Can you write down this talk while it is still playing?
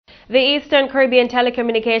The Eastern Caribbean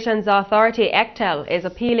Telecommunications Authority, ECTEL, is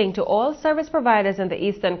appealing to all service providers in the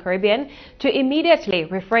Eastern Caribbean to immediately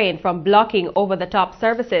refrain from blocking over-the-top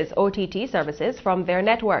services, OTT services, from their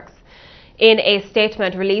networks. In a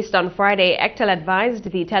statement released on Friday, ECTEL advised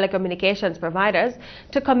the telecommunications providers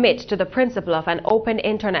to commit to the principle of an open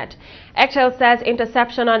internet. ECTEL says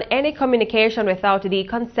interception on any communication without the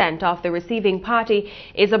consent of the receiving party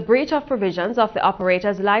is a breach of provisions of the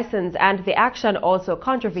operator's license, and the action also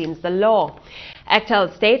contravenes the law.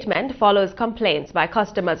 ECTEL's statement follows complaints by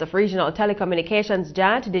customers of regional telecommunications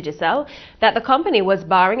giant Digicel that the company was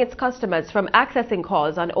barring its customers from accessing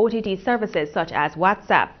calls on OTT services such as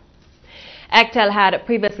WhatsApp. ECTEL had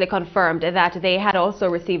previously confirmed that they had also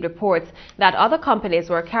received reports that other companies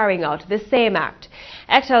were carrying out the same act.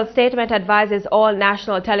 ECTEL's statement advises all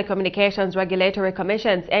national telecommunications regulatory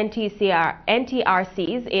commissions,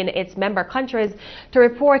 NTRCs, in its member countries to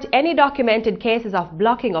report any documented cases of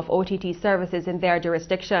blocking of OTT services in their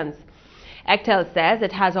jurisdictions. ECTEL says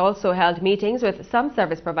it has also held meetings with some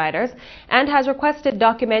service providers and has requested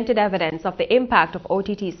documented evidence of the impact of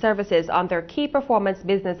OTT services on their key performance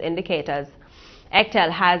business indicators.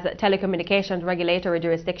 ECTEL has telecommunications regulatory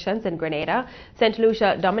jurisdictions in Grenada, St.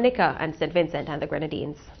 Lucia, Dominica, and St. Vincent and the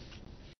Grenadines.